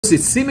course,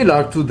 it's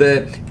similar to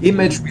the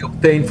image we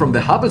obtained from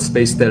the Hubble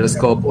Space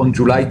Telescope on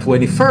July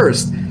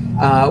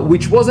 21st,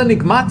 which was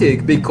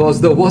enigmatic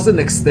because there was an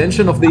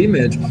extension of the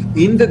image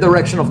in the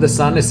direction of the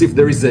sun as if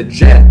there is a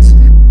jet.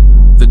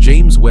 The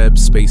James Webb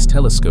Space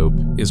Telescope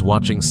is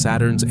watching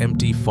Saturn's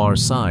empty far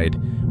side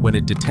when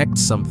it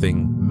detects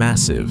something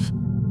massive,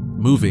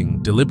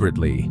 moving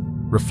deliberately,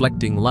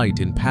 reflecting light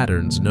in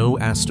patterns no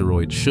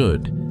asteroid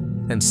should,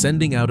 and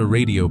sending out a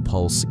radio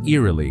pulse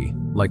eerily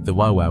like the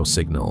wow-wow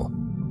signal.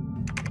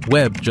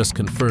 Webb just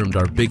confirmed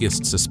our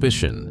biggest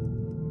suspicion.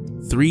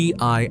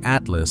 3I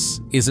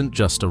Atlas isn't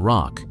just a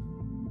rock.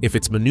 If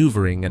it's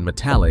maneuvering and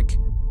metallic,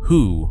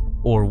 who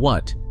or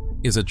what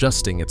is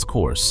adjusting its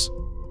course?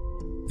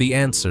 The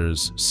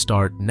answers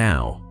start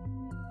now.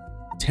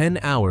 10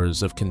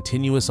 hours of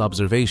continuous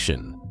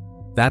observation.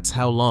 That's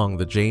how long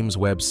the James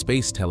Webb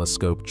Space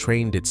Telescope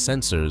trained its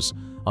sensors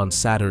on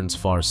Saturn's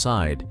far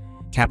side,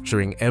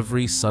 capturing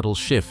every subtle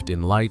shift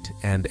in light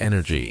and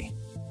energy.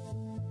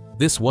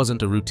 This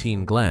wasn't a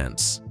routine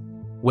glance.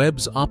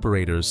 Webb's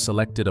operators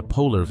selected a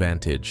polar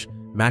vantage,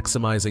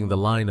 maximizing the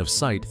line of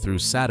sight through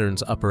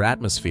Saturn's upper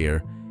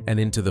atmosphere and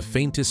into the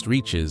faintest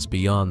reaches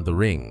beyond the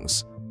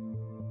rings.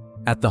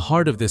 At the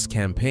heart of this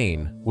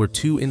campaign were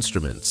two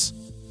instruments,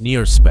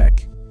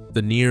 NIRSpec,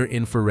 the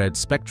near-infrared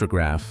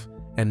spectrograph,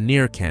 and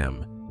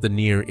NIRCam, the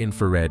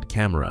near-infrared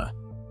camera.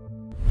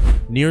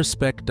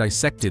 NIRSpec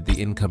dissected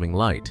the incoming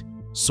light,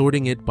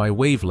 sorting it by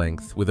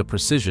wavelength with a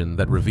precision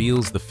that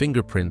reveals the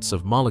fingerprints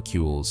of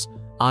molecules,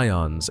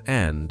 ions,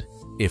 and,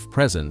 if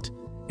present,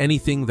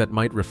 anything that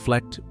might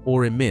reflect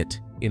or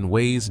emit in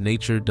ways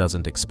nature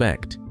doesn't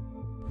expect.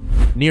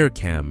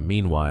 NIRCam,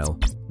 meanwhile,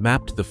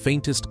 mapped the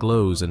faintest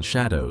glows and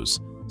shadows,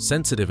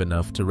 sensitive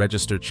enough to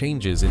register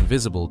changes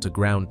invisible to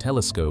ground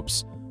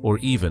telescopes or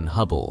even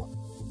Hubble.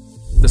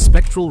 The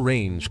spectral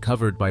range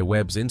covered by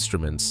Webb's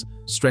instruments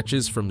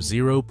stretches from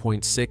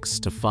 0.6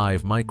 to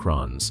 5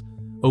 microns,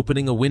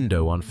 opening a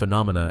window on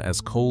phenomena as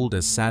cold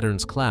as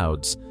Saturn's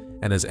clouds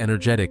and as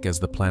energetic as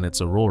the planet's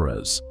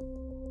auroras.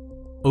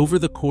 Over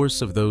the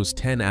course of those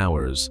 10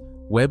 hours,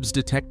 Webb's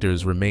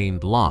detectors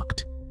remained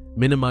locked,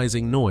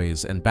 minimizing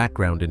noise and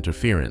background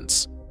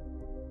interference.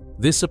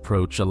 This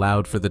approach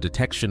allowed for the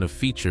detection of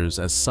features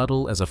as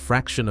subtle as a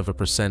fraction of a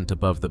percent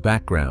above the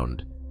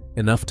background,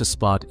 enough to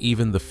spot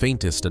even the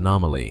faintest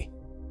anomaly.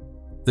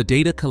 The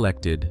data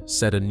collected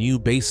set a new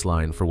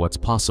baseline for what's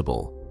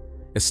possible,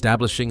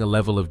 establishing a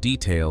level of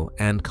detail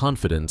and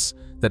confidence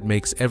that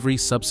makes every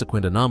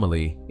subsequent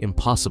anomaly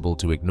impossible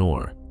to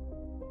ignore.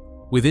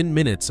 Within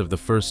minutes of the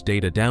first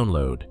data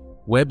download,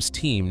 Webb's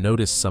team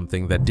noticed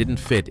something that didn't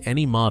fit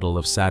any model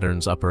of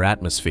Saturn's upper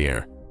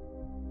atmosphere.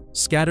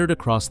 Scattered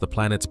across the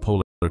planet's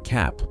polar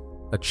cap,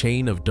 a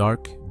chain of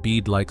dark,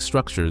 bead-like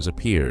structures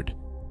appeared,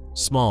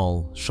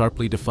 small,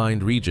 sharply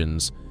defined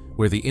regions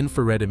where the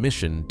infrared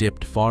emission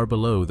dipped far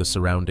below the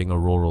surrounding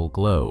auroral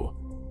glow.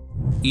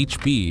 Each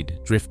bead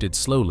drifted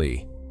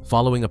slowly,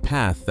 following a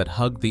path that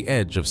hugged the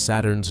edge of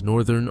Saturn's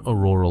northern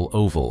auroral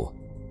oval.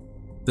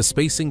 The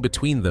spacing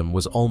between them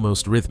was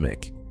almost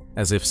rhythmic,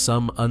 as if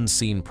some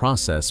unseen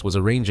process was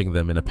arranging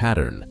them in a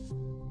pattern.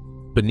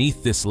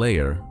 Beneath this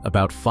layer,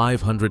 about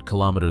 500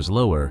 kilometers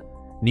lower,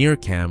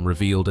 NIRCam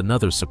revealed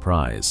another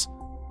surprise.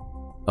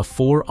 A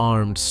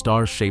four-armed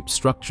star-shaped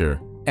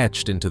structure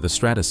etched into the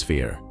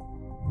stratosphere.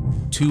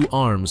 Two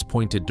arms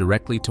pointed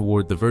directly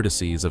toward the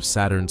vertices of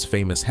Saturn's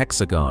famous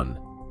hexagon,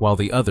 while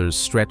the others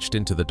stretched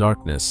into the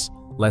darkness,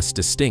 less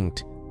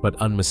distinct but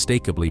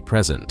unmistakably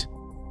present.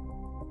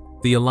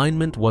 The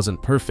alignment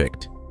wasn't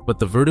perfect, but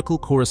the vertical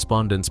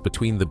correspondence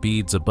between the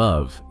beads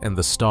above and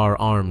the star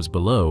arms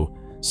below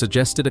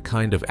suggested a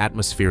kind of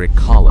atmospheric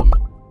column,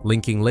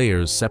 linking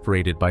layers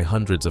separated by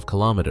hundreds of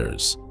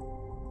kilometers.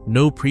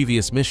 No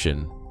previous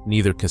mission,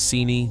 neither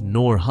Cassini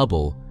nor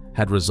Hubble,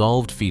 had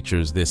resolved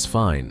features this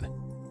fine.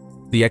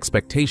 The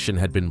expectation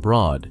had been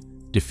broad,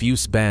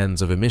 diffuse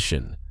bands of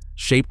emission,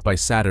 shaped by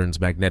Saturn's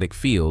magnetic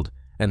field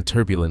and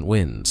turbulent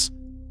winds.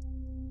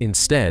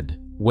 Instead,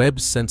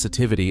 Webb's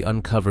sensitivity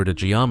uncovered a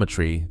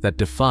geometry that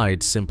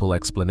defied simple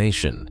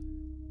explanation.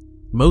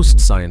 Most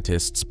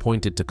scientists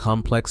pointed to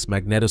complex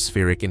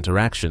magnetospheric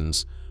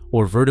interactions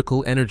or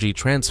vertical energy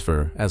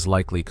transfer as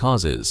likely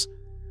causes,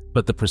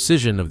 but the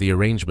precision of the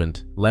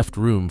arrangement left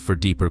room for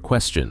deeper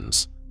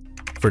questions.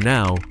 For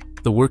now,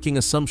 the working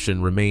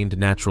assumption remained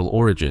natural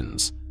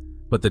origins,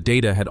 but the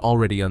data had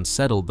already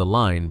unsettled the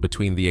line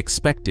between the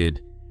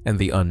expected and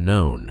the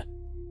unknown.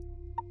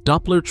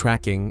 Doppler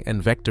tracking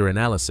and vector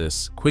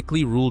analysis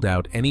quickly ruled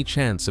out any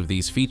chance of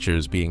these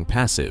features being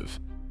passive,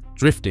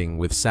 drifting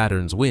with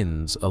Saturn's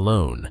winds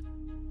alone.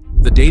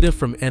 The data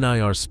from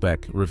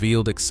NIRSpec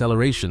revealed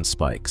acceleration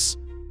spikes,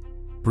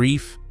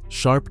 brief,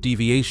 sharp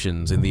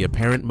deviations in the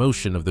apparent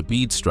motion of the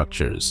bead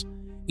structures,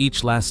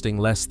 each lasting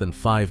less than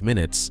 5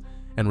 minutes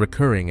and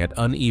recurring at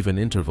uneven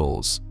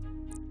intervals.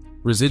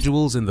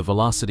 Residuals in the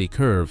velocity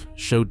curve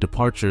showed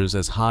departures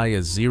as high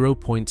as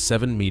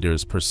 0.7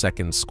 meters per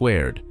second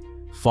squared,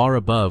 far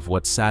above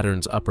what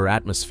Saturn's upper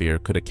atmosphere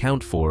could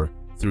account for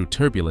through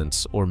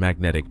turbulence or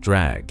magnetic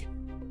drag.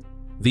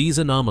 These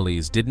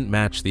anomalies didn't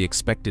match the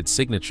expected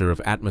signature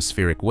of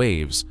atmospheric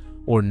waves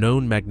or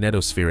known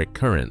magnetospheric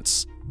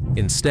currents.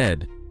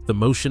 Instead, the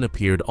motion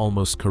appeared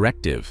almost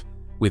corrective,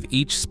 with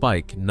each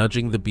spike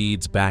nudging the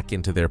beads back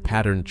into their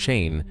patterned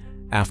chain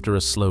after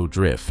a slow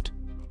drift.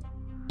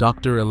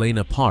 Dr.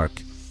 Elena Park,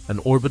 an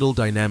orbital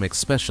dynamics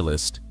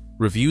specialist,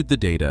 reviewed the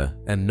data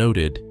and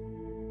noted,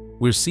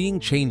 "We're seeing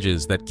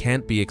changes that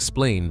can't be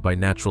explained by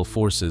natural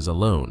forces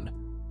alone.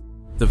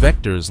 The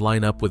vectors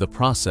line up with a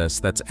process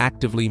that's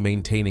actively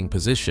maintaining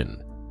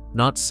position,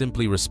 not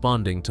simply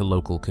responding to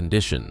local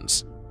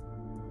conditions."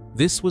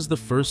 This was the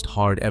first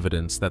hard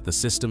evidence that the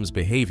system's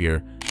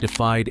behavior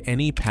defied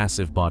any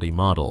passive body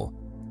model,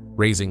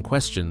 raising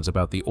questions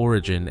about the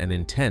origin and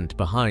intent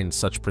behind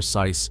such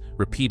precise,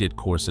 repeated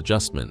course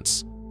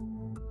adjustments.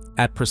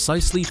 At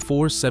precisely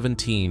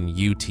 4:17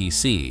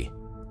 UTC,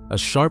 a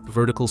sharp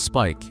vertical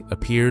spike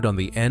appeared on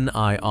the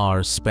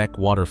NIR spec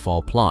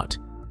waterfall plot,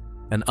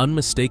 an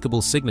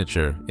unmistakable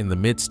signature in the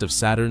midst of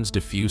Saturn's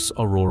diffuse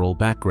auroral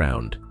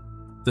background.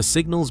 The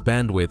signal's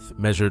bandwidth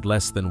measured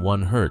less than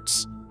 1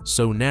 Hz,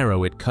 so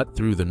narrow it cut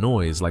through the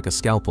noise like a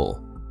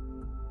scalpel.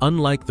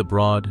 Unlike the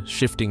broad,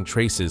 shifting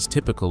traces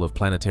typical of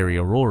planetary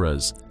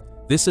auroras,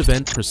 this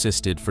event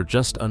persisted for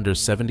just under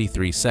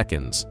 73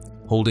 seconds,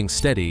 holding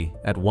steady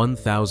at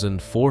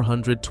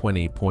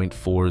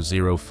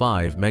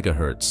 1420.405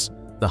 MHz,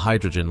 the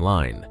hydrogen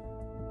line.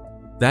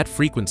 That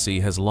frequency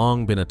has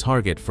long been a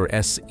target for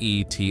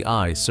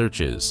SETI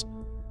searches,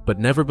 but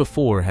never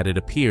before had it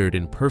appeared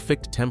in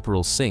perfect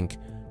temporal sync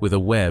with a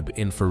Webb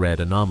infrared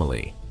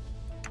anomaly.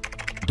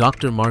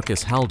 Dr.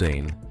 Marcus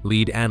Haldane,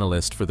 lead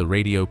analyst for the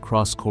radio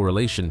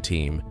cross-correlation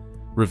team,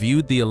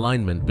 reviewed the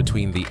alignment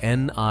between the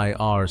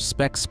NIR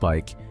spec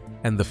spike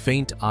and the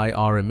faint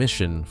IR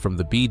emission from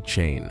the bead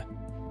chain.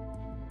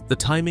 "The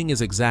timing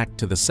is exact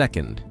to the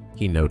second,"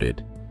 he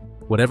noted.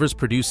 "Whatever's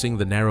producing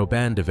the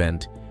narrowband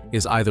event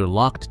is either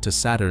locked to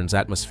Saturn's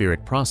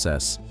atmospheric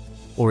process,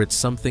 or it's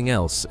something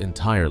else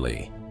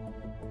entirely."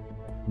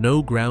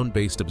 No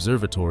ground-based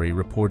observatory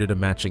reported a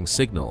matching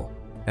signal,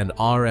 and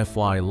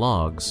RFY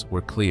logs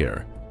were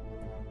clear.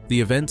 The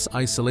event's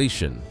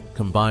isolation,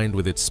 combined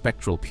with its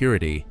spectral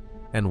purity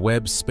and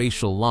Webb's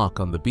spatial lock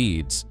on the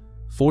beads,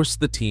 forced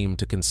the team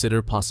to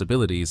consider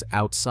possibilities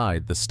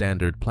outside the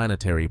standard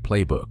planetary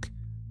playbook.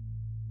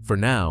 For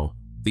now,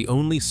 the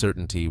only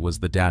certainty was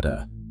the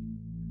data.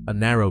 A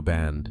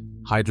narrowband,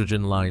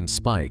 hydrogen-line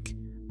spike,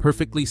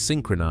 perfectly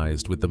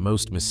synchronized with the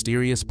most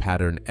mysterious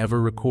pattern ever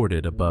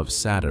recorded above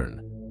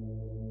Saturn.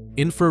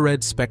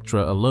 Infrared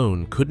spectra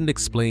alone couldn't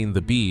explain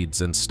the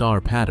beads and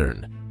star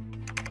pattern.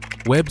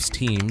 Webb's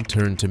team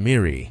turned to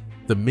MIRI,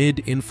 the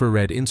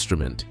mid-infrared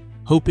instrument,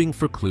 hoping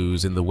for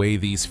clues in the way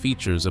these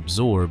features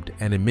absorbed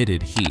and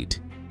emitted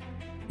heat.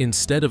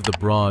 Instead of the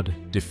broad,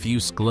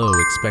 diffuse glow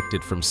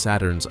expected from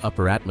Saturn's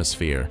upper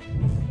atmosphere,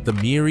 the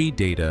MIRI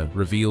data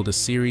revealed a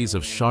series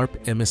of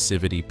sharp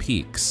emissivity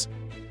peaks,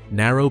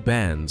 narrow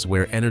bands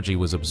where energy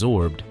was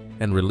absorbed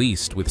and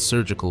released with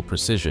surgical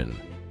precision.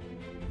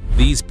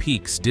 These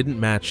peaks didn't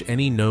match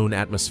any known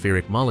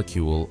atmospheric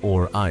molecule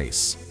or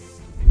ice.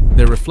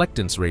 Their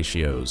reflectance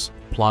ratios,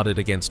 plotted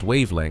against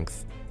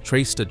wavelength,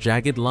 traced a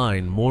jagged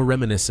line more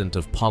reminiscent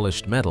of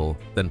polished metal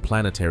than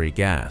planetary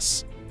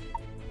gas.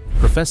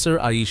 Professor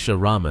Aisha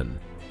Rahman,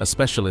 a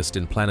specialist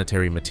in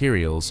planetary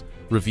materials,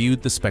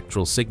 reviewed the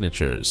spectral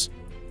signatures.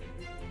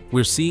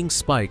 "We're seeing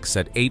spikes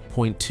at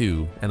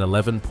 8.2 and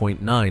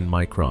 11.9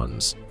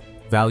 microns,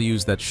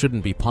 values that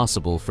shouldn't be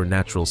possible for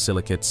natural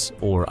silicates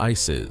or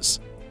ices.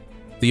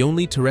 The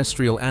only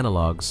terrestrial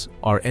analogs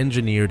are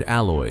engineered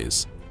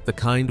alloys, the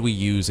kind we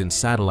use in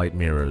satellite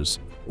mirrors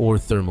or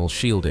thermal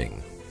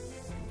shielding."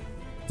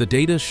 The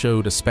data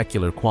showed a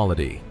specular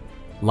quality.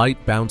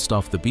 Light bounced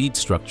off the bead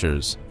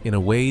structures in a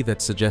way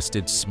that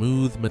suggested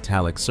smooth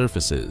metallic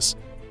surfaces.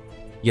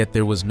 Yet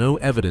there was no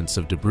evidence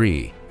of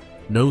debris,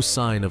 no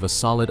sign of a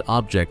solid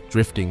object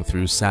drifting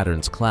through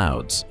Saturn's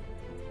clouds.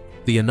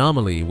 The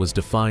anomaly was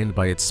defined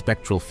by its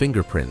spectral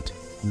fingerprint,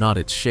 not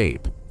its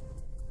shape.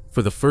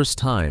 For the first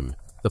time,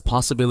 the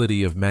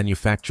possibility of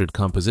manufactured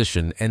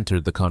composition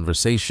entered the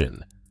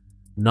conversation,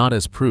 not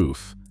as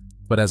proof,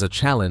 but as a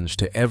challenge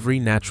to every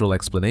natural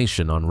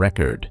explanation on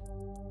record.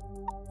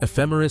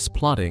 Ephemeris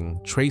plotting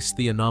traced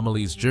the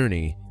anomaly's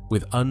journey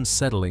with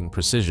unsettling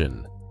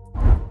precision.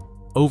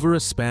 Over a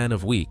span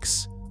of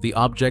weeks, the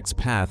object's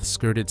path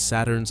skirted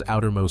Saturn's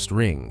outermost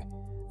ring,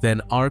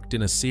 then arced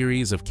in a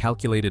series of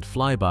calculated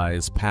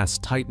flybys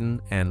past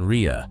Titan and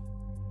Rhea.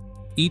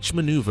 Each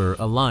maneuver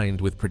aligned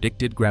with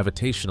predicted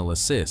gravitational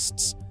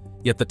assists,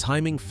 yet the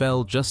timing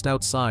fell just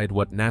outside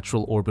what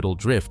natural orbital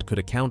drift could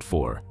account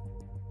for.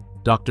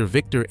 Dr.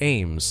 Victor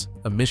Ames,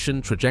 a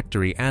mission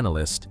trajectory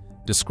analyst,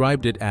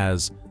 described it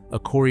as a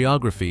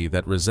choreography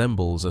that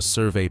resembles a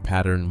survey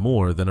pattern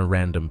more than a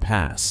random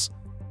pass.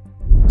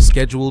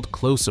 Scheduled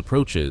close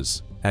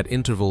approaches, at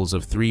intervals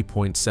of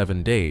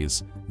 3.7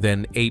 days,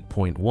 then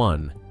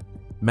 8.1,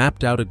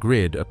 mapped out a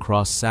grid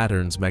across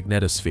Saturn's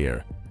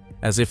magnetosphere,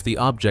 as if the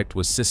object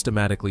was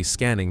systematically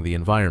scanning the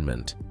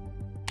environment.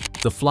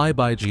 The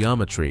flyby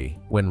geometry,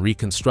 when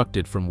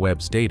reconstructed from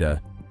Webb's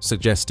data,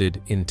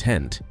 suggested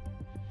intent.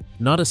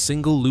 Not a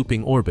single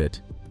looping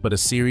orbit, but a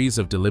series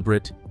of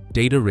deliberate,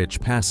 data-rich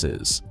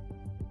passes.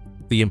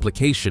 The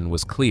implication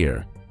was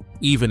clear,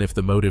 even if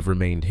the motive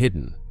remained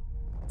hidden.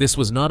 This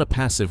was not a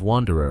passive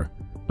wanderer,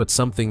 but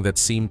something that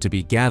seemed to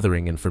be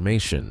gathering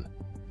information.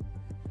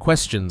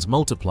 Questions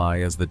multiply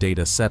as the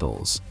data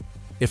settles.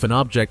 If an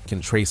object can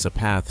trace a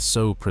path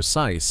so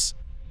precise,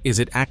 is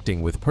it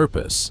acting with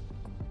purpose?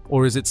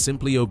 Or is it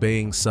simply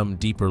obeying some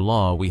deeper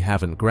law we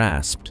haven't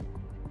grasped?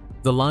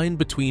 The line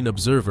between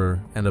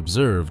observer and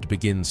observed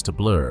begins to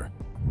blur.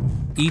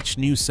 Each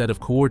new set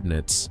of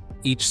coordinates,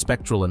 each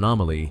spectral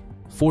anomaly,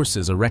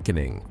 forces a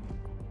reckoning.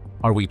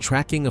 Are we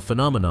tracking a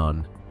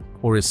phenomenon,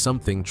 or is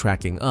something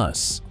tracking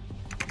us?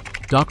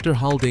 Dr.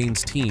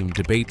 Haldane's team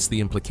debates the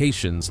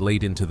implications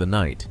late into the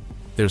night,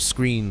 their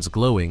screens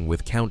glowing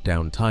with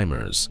countdown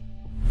timers.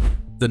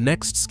 The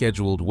next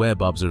scheduled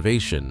Webb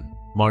observation,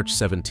 March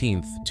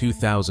 17,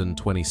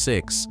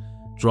 2026,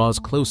 draws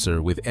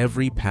closer with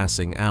every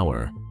passing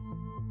hour.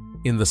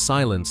 In the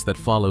silence that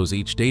follows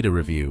each data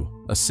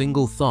review, a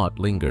single thought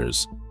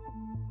lingers.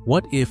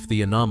 What if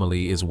the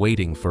anomaly is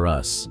waiting for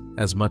us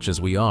as much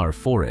as we are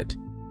for it?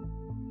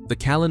 The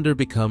calendar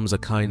becomes a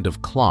kind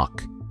of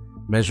clock,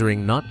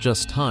 measuring not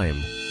just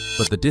time,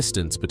 but the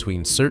distance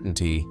between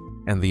certainty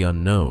and the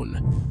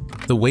unknown.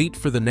 The wait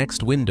for the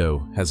next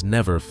window has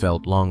never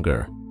felt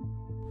longer.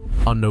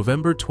 On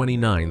November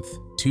 29,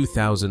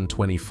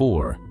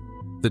 2024,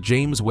 the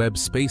James Webb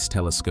Space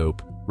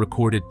Telescope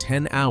recorded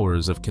 10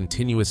 hours of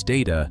continuous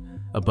data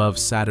above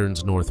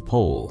Saturn's North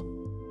Pole,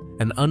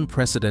 an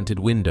unprecedented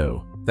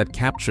window that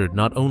captured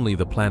not only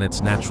the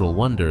planet's natural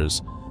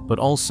wonders, but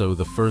also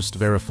the first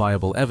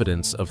verifiable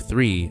evidence of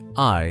three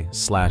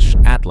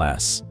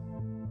I/Atlas.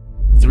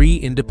 Three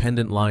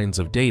independent lines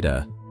of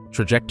data,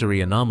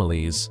 trajectory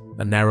anomalies,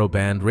 a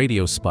narrowband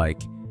radio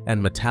spike,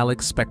 and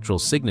metallic spectral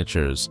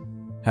signatures,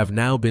 have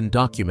now been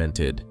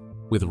documented,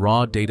 with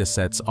raw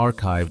datasets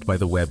archived by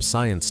the Webb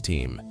science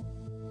team.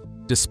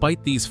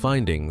 Despite these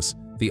findings,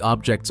 the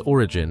object's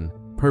origin,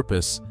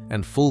 purpose,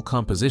 and full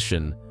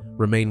composition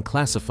remain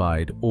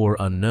classified or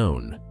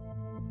unknown.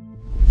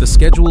 The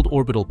scheduled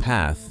orbital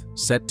path,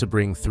 set to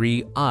bring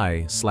three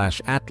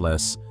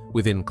I/Atlas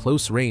within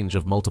close range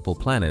of multiple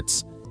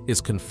planets, is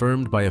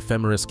confirmed by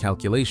ephemeris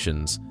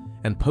calculations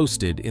and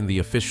posted in the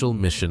official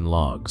mission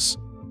logs.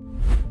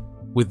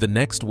 With the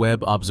next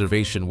Webb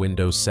observation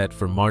window set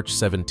for March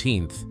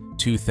 17,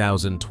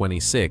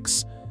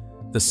 2026,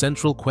 the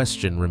central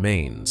question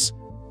remains: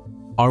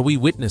 are we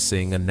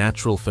witnessing a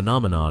natural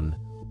phenomenon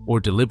or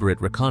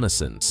deliberate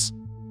reconnaissance?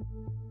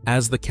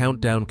 As the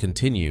countdown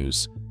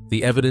continues,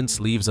 the evidence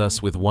leaves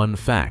us with one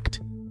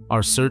fact: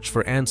 our search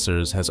for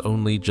answers has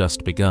only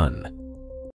just begun.